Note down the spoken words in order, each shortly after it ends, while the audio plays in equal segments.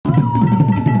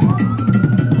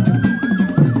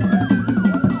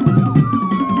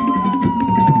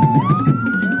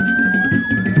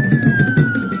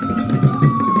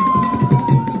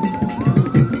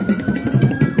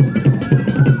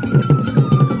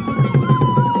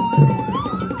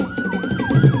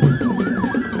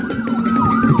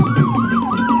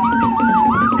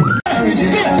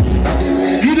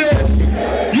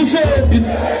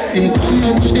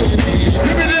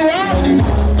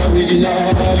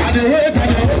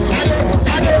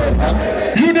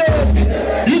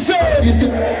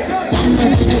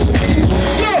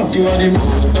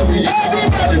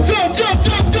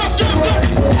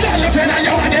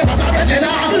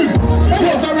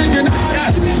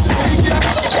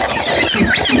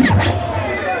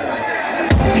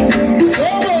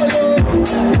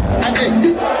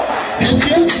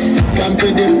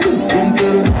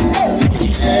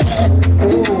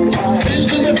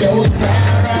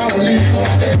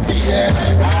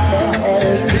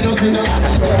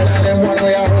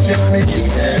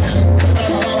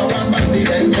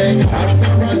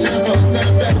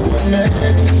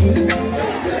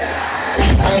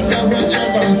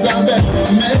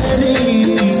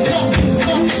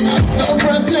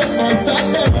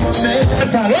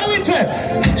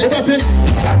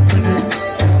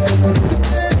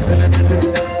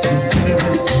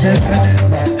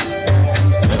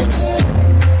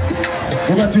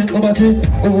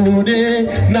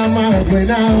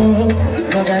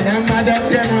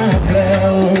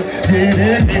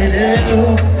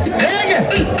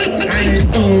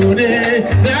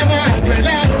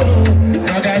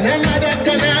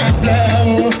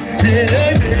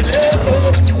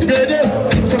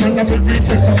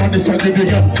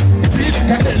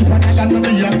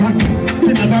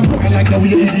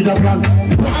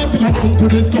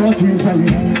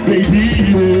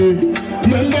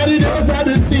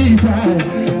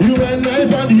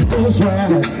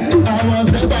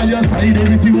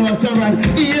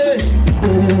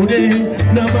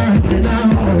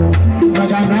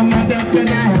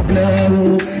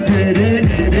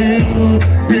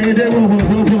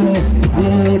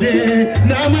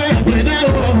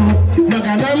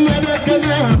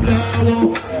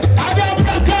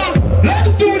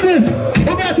Let's do this.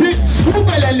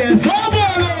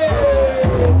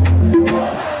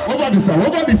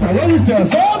 What we say?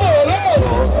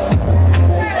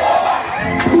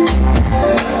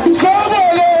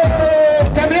 Sobolo!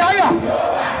 Can you hear?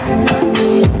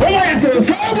 What I say?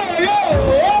 Sobolo!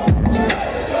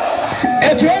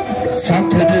 Etwem?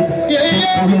 Something. Yeah.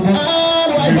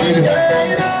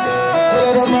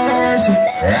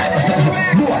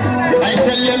 I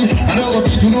tell them, I don't want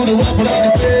you to do the work without the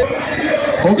pay.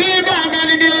 Okay,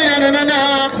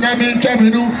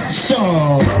 so.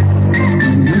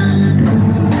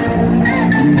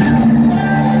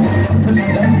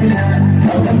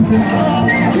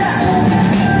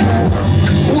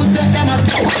 Who said that must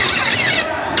go?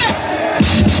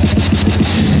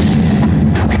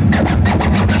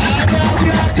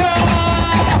 Adabraka!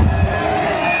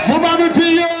 Mama me fi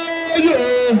yo.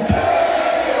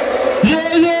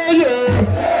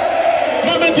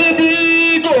 Mama ti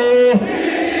bigo.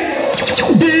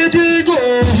 Bigo.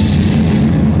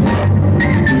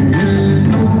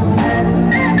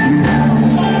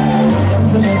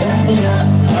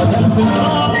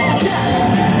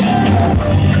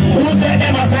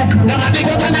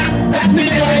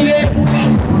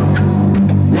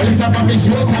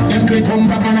 Come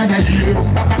back another year.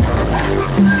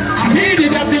 I need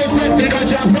it that they said they got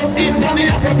jobs up, it's money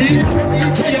after me.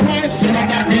 Show your mind, so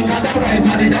that thing, otherwise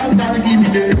I did dance, I'll give me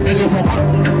the middle for back.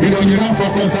 You know you don't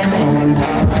focus on one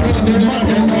part.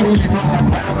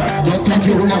 Just like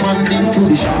you run a man into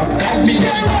the shop. Tell me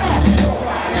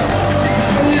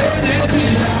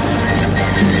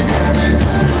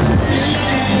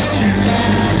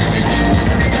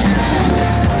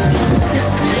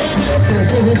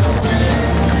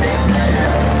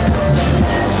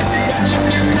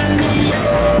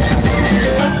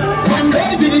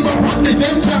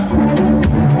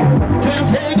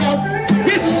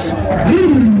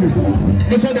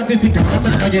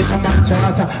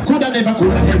could I never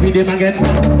could I every day again?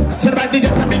 Somebody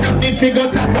just tell me nothing figure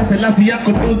that I say I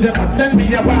could lose them and send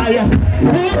me a wire.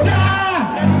 Muta!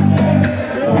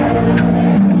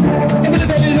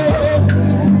 Everybody know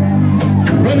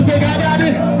when you take a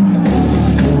daddy.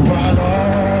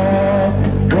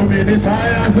 So many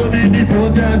science, so many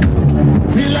potent.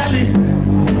 Silali,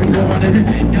 you know what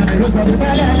everything and the rest of the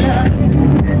balala.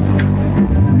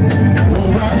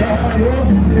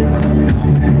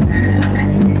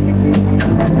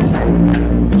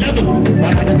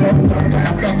 One of the top stars,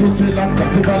 after to Sri Lanka,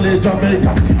 to Valley,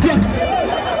 Jamaica.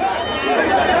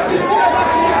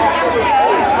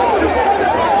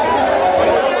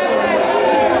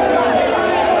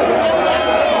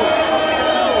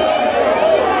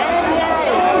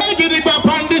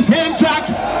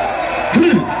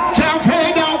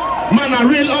 a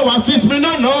real oasis, me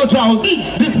no know drought.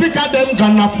 The speaker them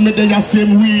gone off me they are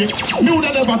same way. Me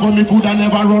woulda never go, me coulda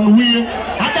never run away.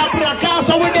 Adabraka,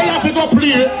 so when they have to go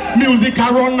play, music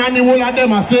a run and the whole of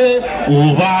them a say,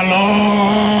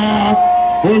 Overlord,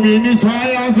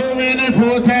 omniscience,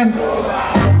 omnipotent,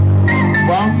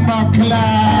 Bamba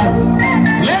Clan.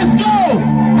 Let's go!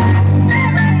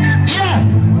 Yeah!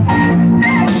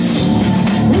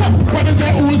 What is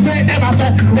it? Who say, never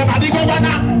say, never the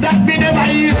governor, that me never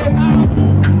hear.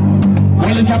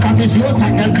 Well, it's a package you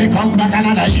take them to come back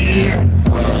another year.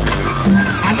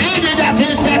 I needed that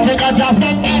in set to go just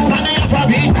some eat money for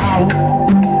me now.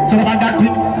 So about that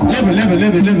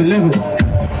level.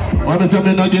 I'm saying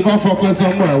me not give a fuck with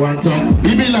somewhere one time.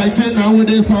 He be like saying now with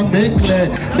this sun make clear.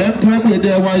 Them time we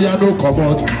there why you no come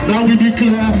out. Now we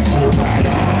declare.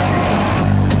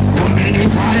 One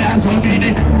minute higher, 1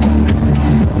 minute.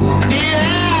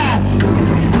 Yeah.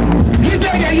 He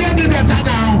said they hear me better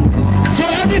now. So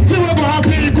everything will go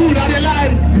happen good at the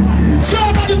line.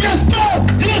 Somebody just stop.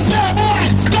 You say boy,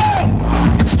 stop.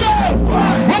 Stop.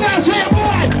 When I say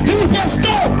boy, you say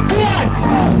stop. Boy.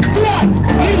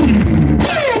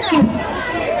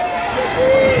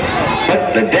 But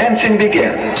the dancing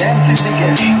begins. Let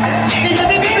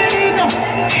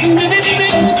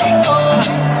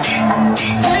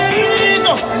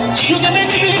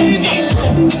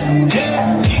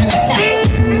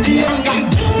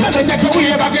me take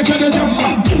away back into the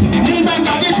jungle.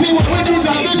 Remember this thing when we do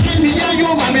that between me and you,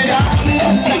 my mother.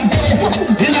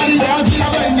 In the dance, in the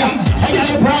venue, I got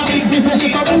a promise, me say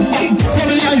it's a rumba. So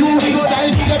me and you, we go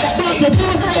die together. But to do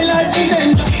I like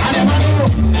this, I never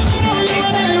know.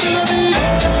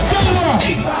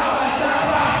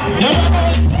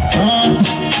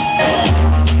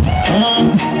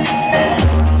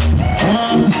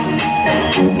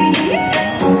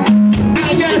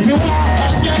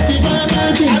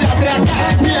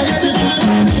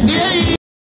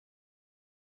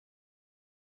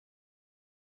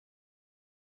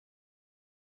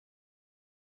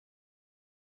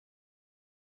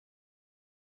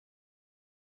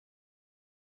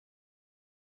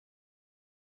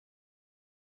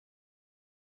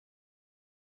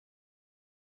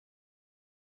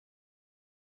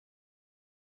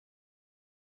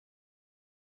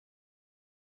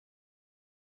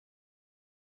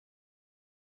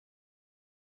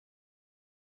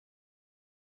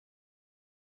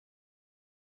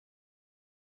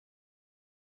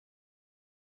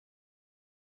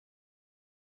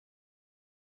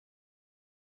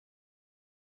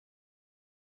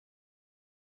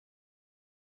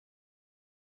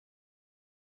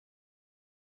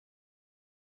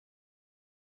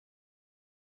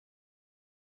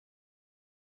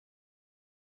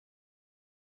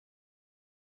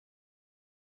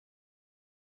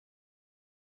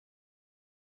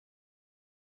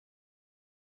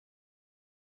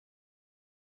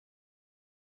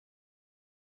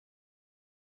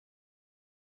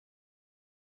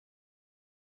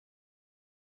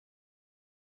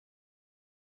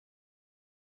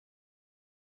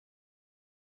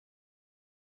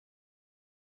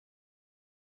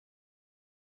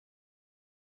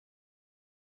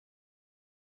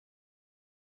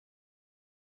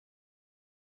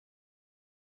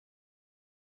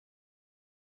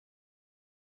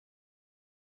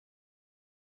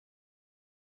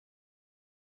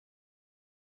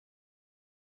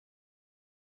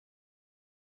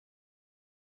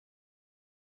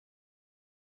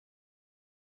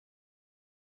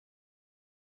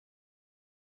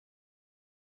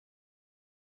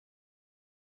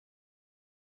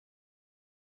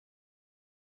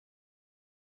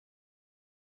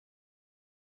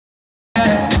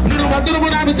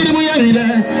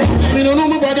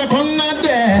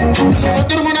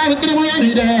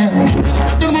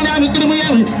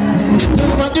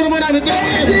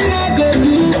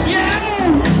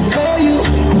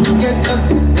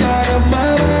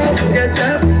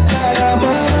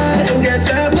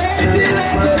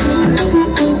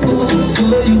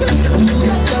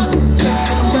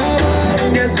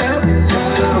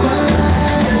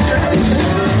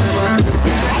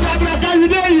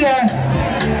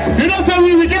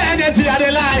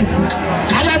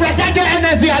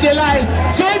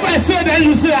 So if I say that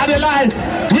you say Adelaide,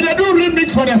 we dey do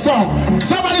remix for the song.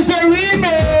 Somebody say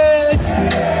remix.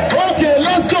 Okay,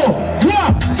 let's go.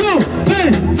 1, 2,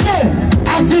 3, say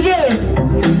activate.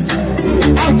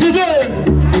 Activate.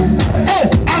 Hey,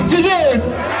 activate.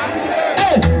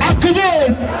 Hey,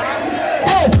 activate.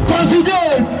 Hey,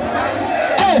 conjugate.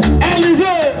 Hey,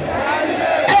 elevate.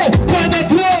 Hey,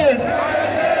 penetrate.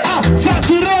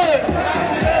 Saturate.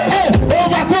 Hey,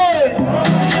 overtake.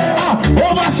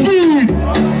 Overspeed.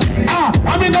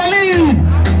 I'm in the lead.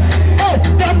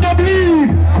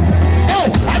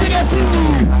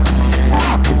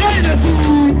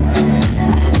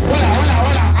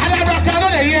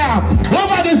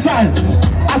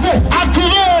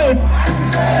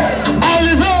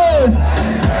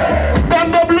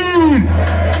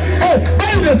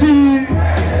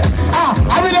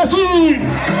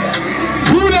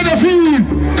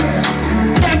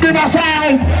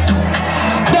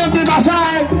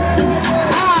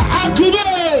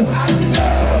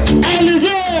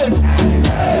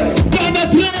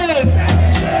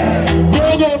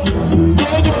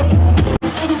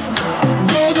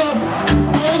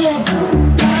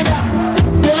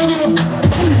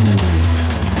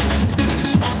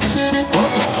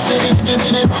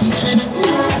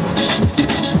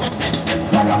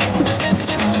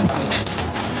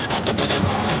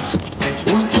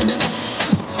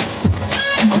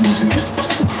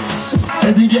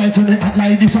 Every girl to the act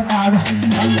like this or I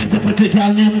like the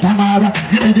particular name Tamara.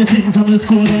 Give me the things on the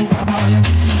school name Tamara.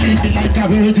 Feeling like a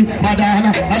virgin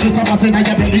Madonna. I just have a say na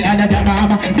your belly and your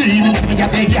mama. Being like a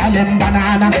big girl and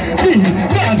banana.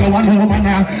 Now go one home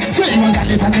now. Say you want to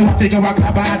listen to a figure of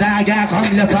Kabada. Yeah,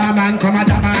 come the farm and come a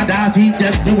damada. See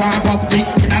them to one bus big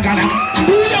in a Ghana.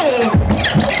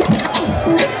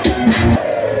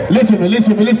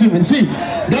 Listen me, see.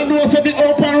 Don't know what's be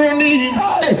open running,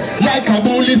 like a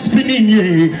bull is spinning,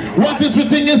 yeah. What is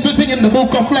written in the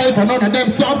book of life, and none of them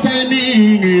stop telling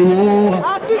you.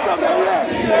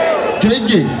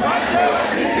 JJ,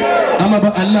 I'm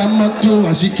about Alamato,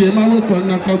 and she came out with one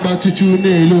about to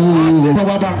Chunelo.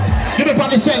 Give me on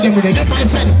the send them, give me on the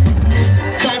send.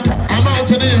 I'm out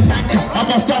today, I'm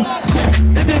a stop.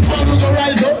 If they follow the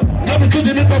rise up, let me do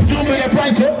the bit of doom with the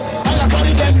price up.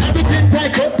 Them everything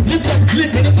tight up, sleep and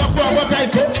sleep in the top of our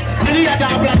tight up. Really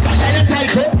Adabraka, I am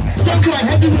tight up. Stonebwoy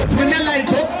heavyweight, when I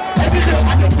light up. Every day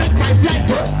I don't take my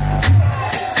flight up.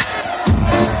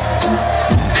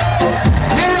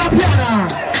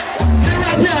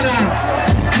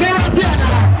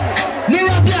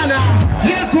 Mirror piano.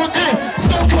 Yes, go hey.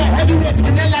 Stonebwoy heavyweight,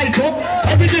 when I light up.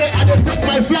 Every day I don't take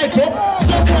my flight up.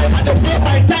 Stonebwoy I don't play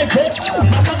my tight up.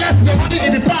 I'm a gas the money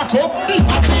in the park up. I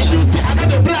tell you, see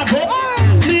another bravo.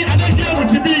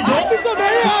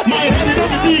 My head is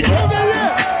the ego,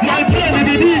 my brain is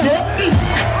the ego,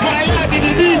 my life is the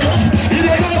ego. You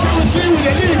don't know how to see with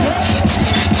the ego.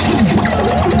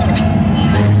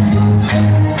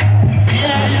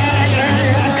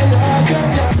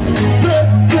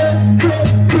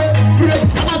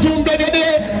 I'm a zoom begede.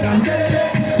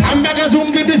 I'm back a zoom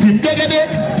the busy begede.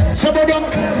 Sabodom.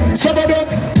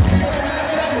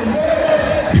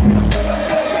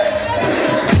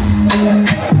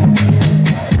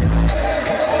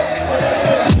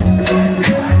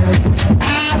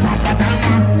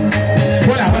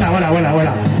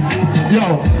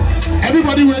 Yo,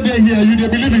 everybody when they're here, you they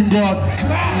believe in God.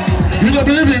 You they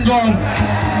believe in God.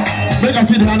 Make us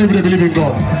see the hand if they believe in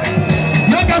God.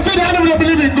 Make us see the hand if they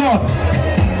believe in God.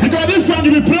 Because this song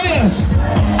will be prayers.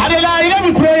 And they lie, it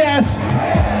will be prayers.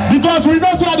 Because we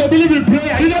know how they believe in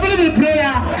prayer. You don't believe in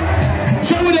prayer.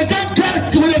 So when they can't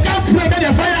pray, then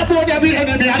the fireball every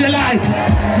enemy. And they lie.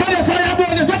 But the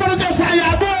fireball, there's somebody say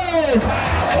fireball.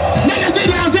 Make us see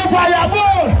the hand say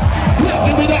fireball.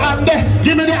 Give me the under,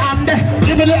 give me the under,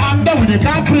 give me the under with the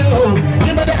can't pray.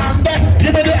 Give me the under,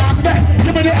 give me the under,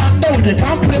 give me the under with the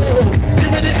can't pray.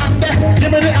 Give me the under,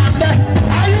 give me the under.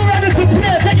 Are you ready to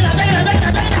pray? Take it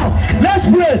now. Let's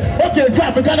pray. Okay,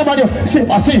 clap. We can't about say,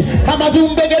 I'm a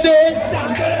zoom begede.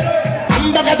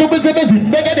 I'm back to busy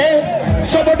begede.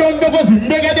 Someone don't go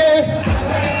begede.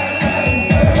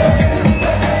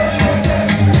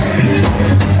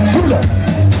 Cool.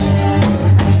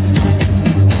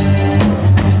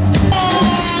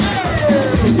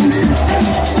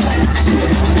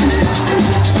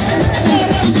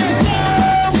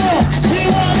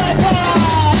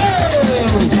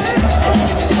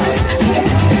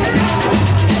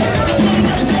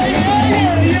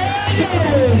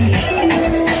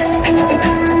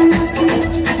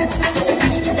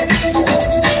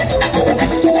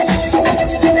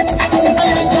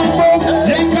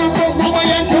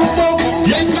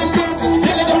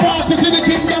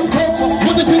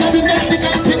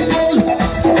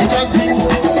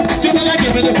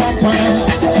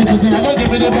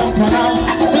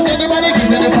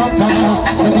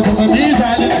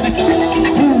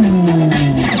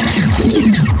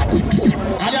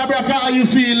 Adabraka, how you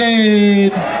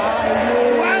feeling?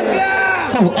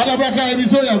 Oh, Adabraka, I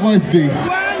saw your voice there.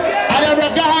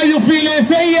 Adabraka, how you feeling?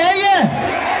 Say yeah.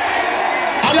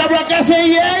 Adabraka,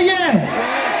 say yeah.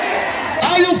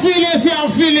 How you feeling? Say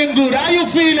I'm feeling good. How you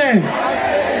feeling?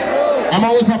 I'm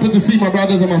always happy to see my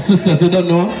brothers and my sisters. They don't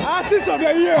know. Artist of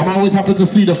the year. I'm always happy to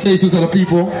see the faces of the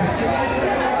people.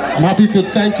 I'm happy to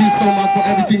thank you so much for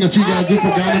everything that you guys do for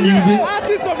Ghana music.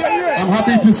 Artist of the year. I'm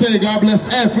happy to say God bless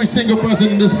every single person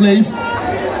in this place.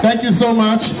 Thank you so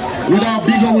much. Without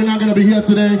Bigo, we're not going to be here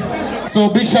today. So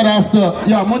big shout outs to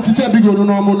Monchicha Bigo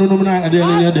no at the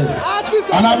end of the day.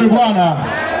 And I'm Iguana.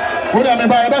 What am I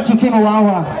by about to turn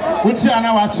around? What's your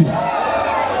Anawachi?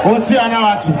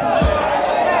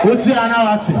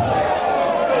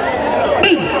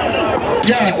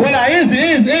 Yeah, well, easy.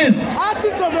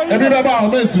 Artist of the year. Everybody,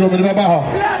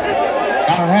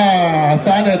 aha,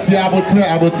 sign it, Abutre.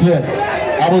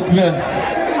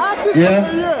 Artist Yeah. of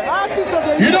the year. Artist of the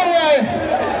year. You know why?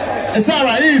 It's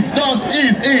alright, ease.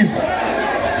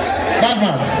 Bad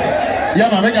man. Yeah,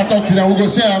 man, make a talk to them. We'll go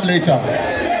share them later.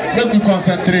 Make you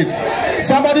concentrate.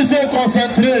 Somebody say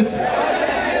concentrate.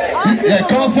 Yeah,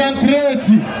 concentrate.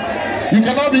 You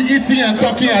cannot be eating and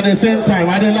talking at the same time.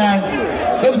 I don't lie.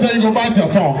 Let me say you go bite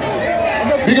your tongue.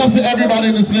 Big up to everybody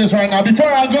in this place right now. Before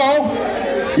I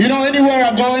go, you know, anywhere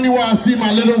I go, anywhere I see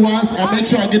my little ones, I make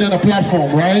sure I get on the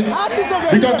platform, right?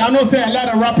 Because I know say a lot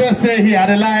of rappers stay here. I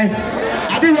don't lie.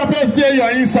 I be rappers stay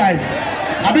your inside.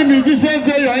 I be musicians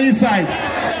stay your inside.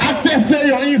 Actors stay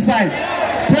your inside.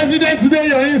 Presidents stay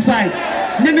your inside.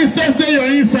 Ministers stay your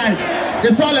inside.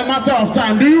 It's all a matter of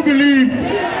time. Do you believe?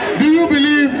 Do you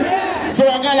believe? So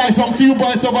I got like some few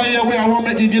boys over here where I want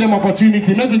to make you give them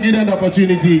opportunity. Make you give them the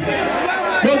opportunity.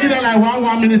 Don't give them like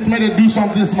 1 minute, make them do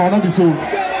something small. Not be so.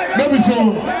 Not be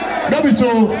so. Not be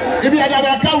so. If you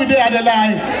Adabraka with it, I don't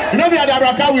lie. You know, if you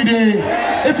Adabraka with it.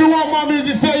 If you want more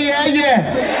music, say yeah,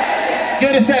 yeah.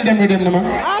 Get to send them with them, man.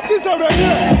 Artists of the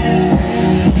year.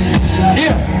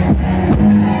 Yeah.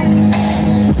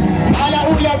 All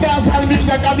who love dancehall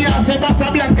music, come here and say,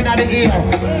 Bassa Blank in the ear.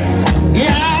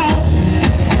 Yeah.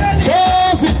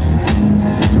 Chose it.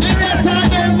 The rest of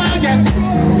them maggot.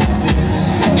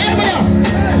 Hear me up.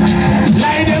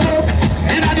 Line them up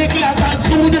in the glass and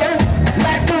sue them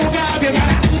like no garbage.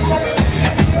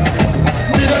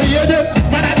 You don't hear them,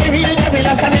 man, I give you the will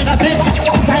of an innocent.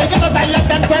 I let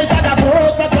them say that I'm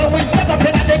broke, but when we step up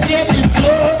in the game, it's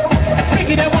slow. Pick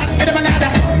them one, get them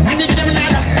another, and give them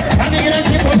another, and give them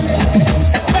shit.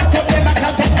 Back up them, back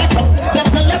up, back up.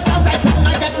 Left and left and right, and I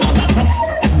get no back up.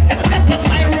 Back up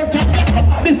my road, back up.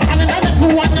 This and another who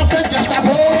want to face just a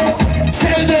hole.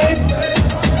 Sell them.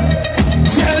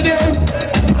 Sell them.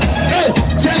 Hey,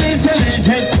 sell it, sell it,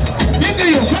 sell it. Look at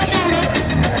you, come down,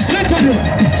 look at you.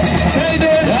 Sell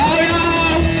them.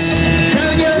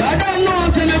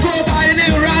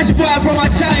 From a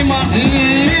China,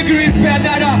 big respect,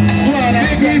 dada.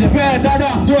 Big respect,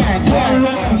 dada.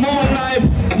 More life,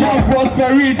 more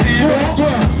prosperity.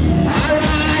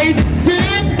 Alright,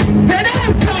 sing, say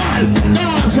dancehall.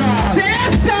 Dancehall. Say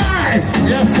yes, sir.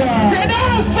 Yes, sir. Say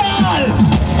dancehall.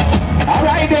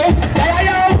 Alright, then.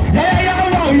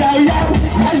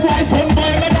 That's why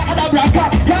Stonebwoy made the Adabraka.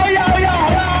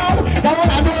 That one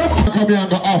I know. Come here and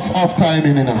go off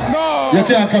timing, you know. No. You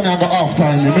can't come here and go off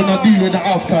timing. Me not deal with the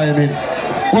off timing.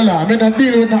 Well, me not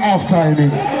deal with the off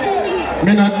timing.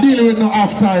 Me not deal with no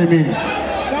off timing.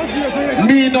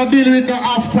 Me not deal with no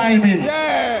off timing.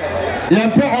 You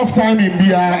put off timing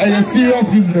be a serious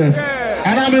business.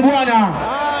 And I'm a buana.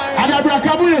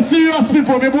 Adabraka bu you serious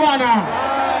people, me buana.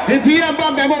 It's here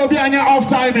bam me mo be on your off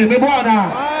timing, me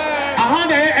buana. I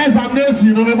had an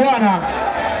examination, me buana.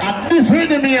 And this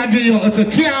rhythm me I give you, if you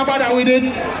can't bother with it,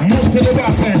 move to the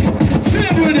back end.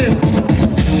 Sing with it.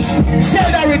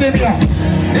 Say that rhythm here.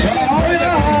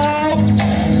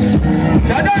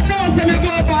 I don't know, so me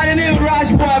go by the name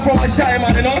Rush Boy from a shy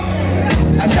man, you know.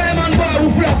 A shy man boy who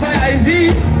fly fire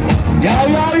easy. Yeah.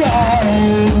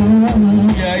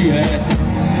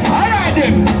 Alright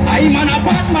then, I'm an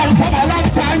apartment from a long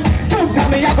time.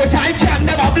 Sometimes I go shine, can't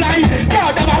never blind.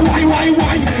 God, I'm a why.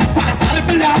 Pass all the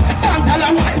pillar, stand all the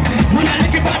wine. When I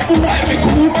look at the boy, we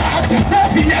cool back.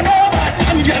 Coffee, you know, but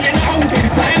I'm yelling out.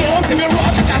 I know, see me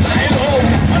rock, and I know.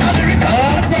 And I'm the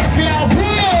record, back now.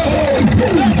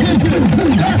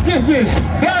 That is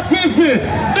it.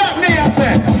 That me I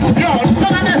said. Yo, so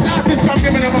the next artist come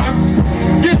give me the man.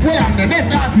 Get way on the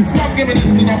next artist come give me this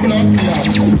in the blood.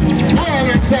 Go on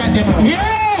and start them up.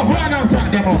 Yeah, go on and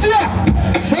start them up.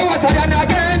 So what I done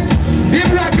again? The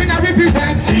black in a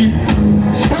representing.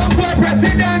 Stonebwoy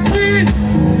presidency.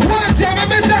 One time I'm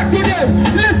back to them.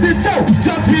 Listen, so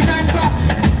just remember.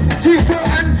 Chico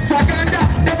and Faganda.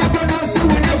 Never gonna do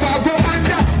it, never go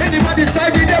under. Anybody try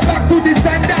to get back to the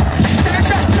standard.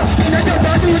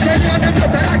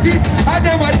 I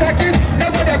never attack it,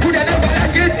 never the good, I never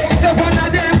like it. So one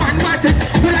of them and mash it,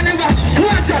 but I never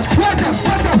watch us.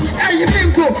 Hey, you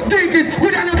drink it,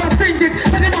 could I never sing it.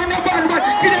 And them on the bad one,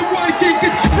 give them one, kick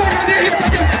it. One of them, hit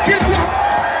them, kill them up.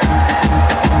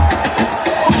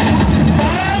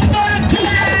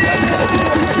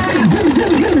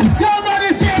 Somebody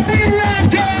say be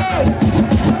rockin'.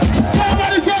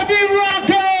 Somebody say be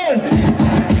rockin'.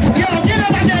 Yo, get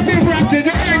up and get be rockin'.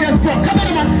 Your hand is broke. Come on,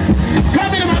 man.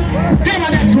 Give me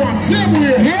next one. Same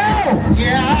way. Yeah.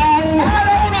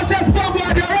 Hello, I say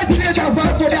Stonebwoy, the originator of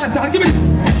Falco Dance. Give me this.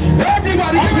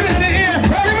 Everybody, give me the ears.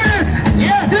 Give me this.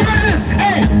 Yeah. Give me this.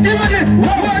 Hey, give me this.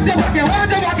 Watch your bucket.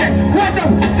 Watch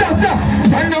up.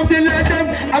 Turn up the legend.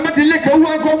 I'm at the liquor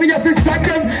one. Come here, fish back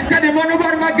them. Get them on the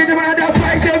bar, get them on the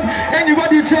fight them.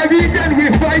 Anybody try me, then we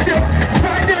fight them.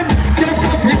 Just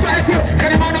come, we fight them.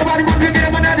 Get them on the bar, get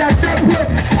them on the shop.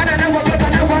 And I never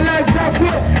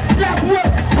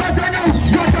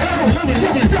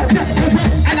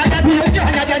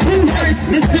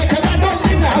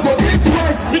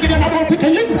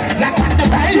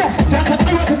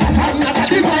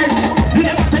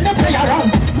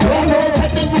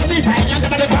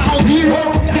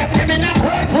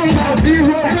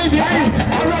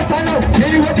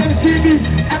see me,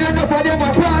 I don't know for them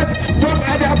apart. From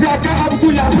Adabraka, I'm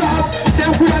full of love.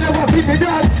 Them could never see me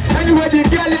down. Anyway, the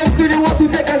girl them to the want to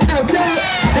take a step down.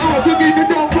 They want to give me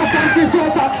down for fancy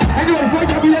shorter. Anyway, for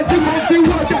them, we have to go see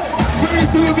water. Very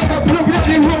soon, we're gonna blow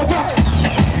bloody water.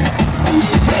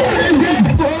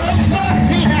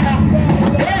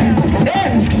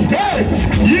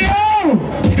 Yo!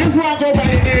 This one go by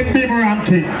the name Beam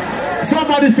Ranking.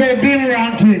 Somebody say Beam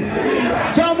Ranking.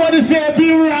 Somebody say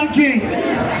Beam Ranking.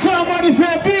 Somebody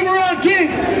say Beam Ranking.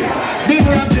 Beam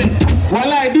Ranking. Well,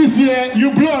 like this year,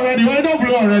 you blow already. Well, you don't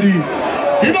blow already.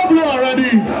 You don't blow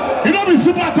already. You don't be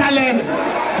super talent.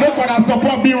 Look what I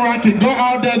support Beam Ranking. Go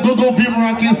out there, go Beam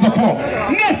Ranking support.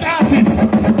 Next artist.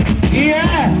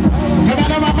 Yeah. Come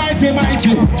on, I'm mighty. I'm mighty.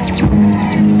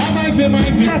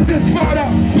 Yes, this father.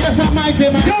 Yes, I'm mighty. Yo,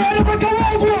 Adabraka,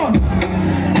 go.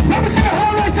 Let me see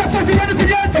how righteous I feel in the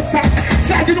antics.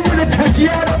 I didn't want to take you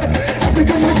out of it. I think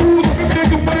I'm going to do the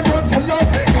big money once a lot.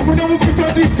 I'm going to do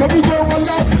this, so we go all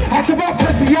out. I took my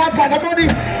first yard, guys. I'm only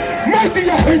mighty.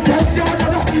 I hate that.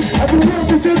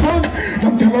 Everyone is in us.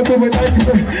 I'm telling you what I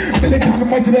do. They can't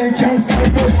mighty, they can't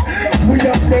stop us. We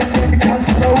are them, we can't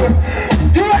throw it.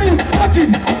 You ready?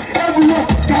 Watching. Everyone,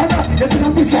 Ghana, it's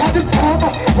not beside the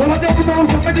farmer. Well, I never know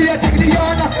somebody I take the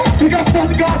honor. We got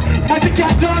Stone God, Magic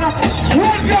Cat Donna.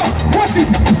 One go, watch it,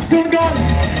 Stone God.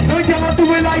 No, cannot do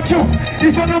it like you.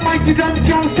 If I'm not mighty, then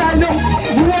can't style you.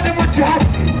 We want them what you have,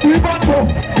 we want to.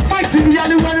 Mighty, we are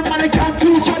the one man that can't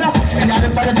do each other. And the other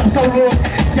fellas on the road.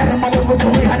 Yeah, the man over the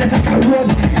way, and it's a road.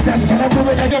 That's gonna do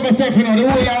it. I got myself, you know, the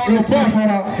whole out of the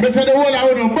they said the whole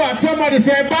out of but somebody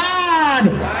say bad.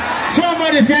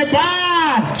 Somebody say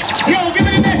bad. Yo, give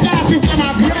me the next artist,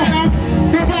 man.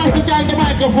 Before we take the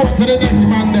microphone to the next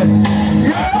man then.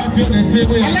 Yeah.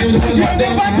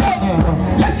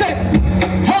 Listen.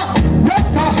 Let's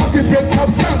not have to break up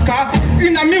skanker.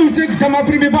 In the music, them a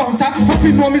bring me bouncer. But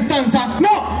we know me stanza. No.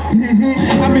 I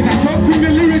mean, I don't bring the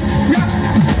lyrics. Yeah.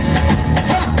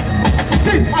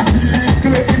 See, I see it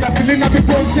clear in the feeling of the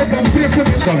bones.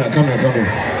 Come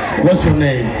here. What's your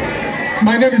name?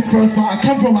 My name is Prosper. I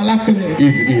come from Alakale.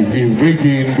 Is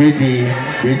breathing.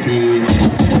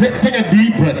 Take a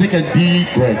deep breath. Take a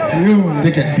deep breath.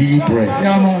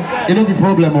 Yeah, man. It don't be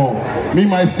problem. Me,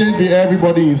 my stage be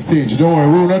everybody in stage. Don't worry.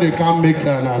 We know they can't make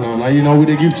no. You know, we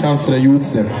they give chance to the youths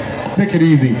them. Take it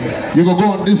easy. You go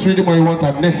on this rhythm or you want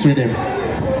that next rhythm.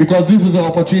 Because this is an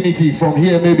opportunity. From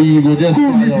here, maybe you go just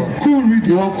cool rhythm.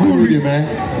 You want cool rhythm,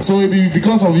 man. So maybe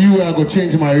because of you, I go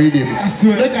change my rhythm. I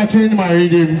swear. Make I change my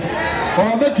rhythm.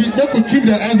 Or make we keep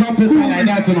the exam paper like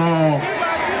that, you know.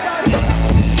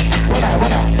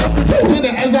 Change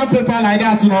the exam paper like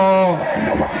that, you know.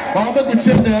 Or make we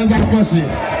change the exam question.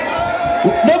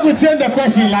 Make we change the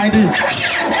question like this.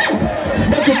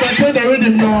 Make we maintain the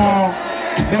rhythm, no.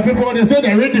 The people they say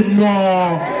the rhythm, no.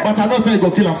 But I don't say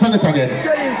go kill him. Send it again.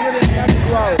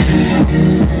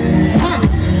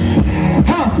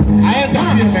 I ain't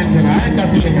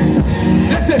that element.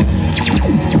 Listen.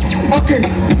 Okay.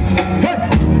 Hey,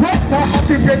 what's the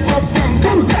happy break up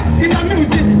skanker? In the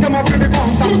music, them a bring me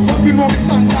bouncer. But we know me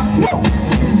stanza. No.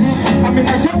 I mean, I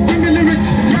just bring the lyrics.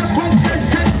 Yeah, confess,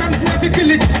 dance, never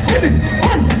kill it.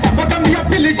 But I'm here,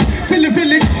 village.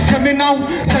 Come in now,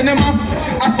 send them out.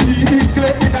 I see it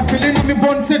clear in the feeling of me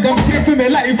born. Say them pray for me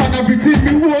life and everything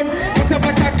me want. Whatever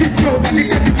I keep flow, then it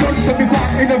get it done. So me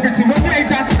back in everything. When I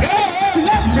that.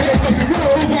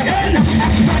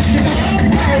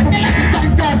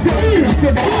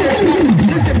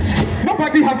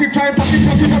 Nobody have to try for me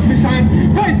talking up me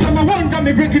sign. Boys, number one got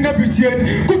me breaking every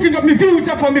chain. Cooking up me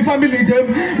future for me family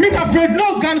them. Me not afraid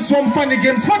no guns from fun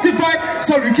against Spotify.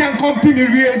 So you can't come to me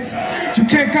race. You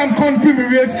can't come to me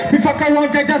race. If I can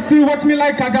run, just still watch me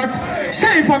like a that.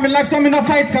 Shine for me like some in a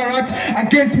fight carrot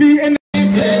against me and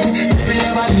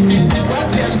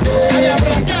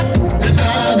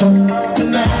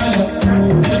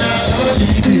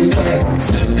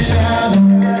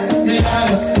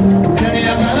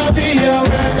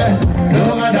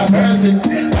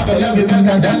I love you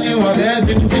better than you are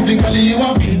blessing. Physically you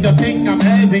are fit to think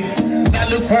amazing. I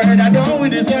look further down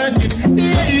with the searching.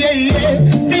 Yeah.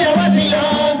 Me I watch you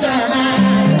long time.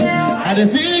 I done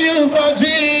see you for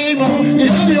dream. You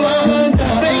love me one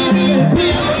time, baby. Me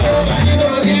I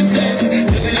know it's it. You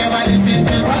never listen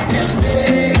to what them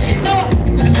say. So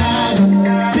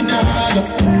Finado,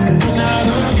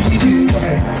 leave you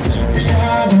there.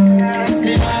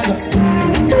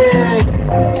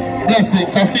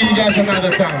 Blessings. I'll see you guys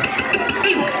another time.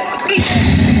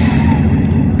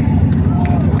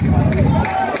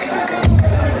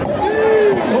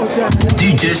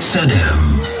 DJ Saddam.